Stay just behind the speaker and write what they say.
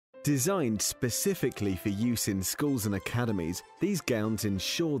Designed specifically for use in schools and academies, these gowns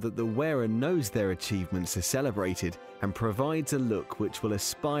ensure that the wearer knows their achievements are celebrated and provides a look which will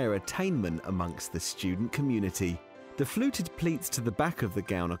inspire attainment amongst the student community. The fluted pleats to the back of the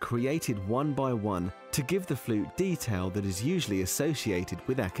gown are created one by one to give the flute detail that is usually associated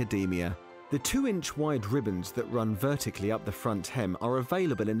with academia. The 2-inch wide ribbons that run vertically up the front hem are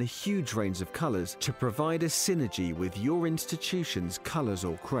available in a huge range of colours to provide a synergy with your institution's colours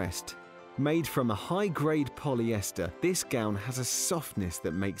or crest. Made from a high-grade polyester, this gown has a softness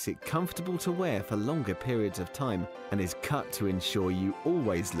that makes it comfortable to wear for longer periods of time and is cut to ensure you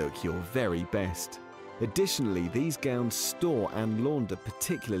always look your very best. Additionally, these gowns store and launder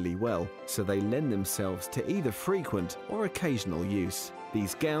particularly well, so they lend themselves to either frequent or occasional use.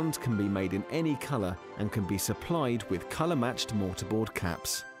 These gowns can be made in any colour and can be supplied with colour-matched mortarboard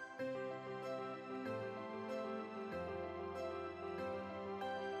caps.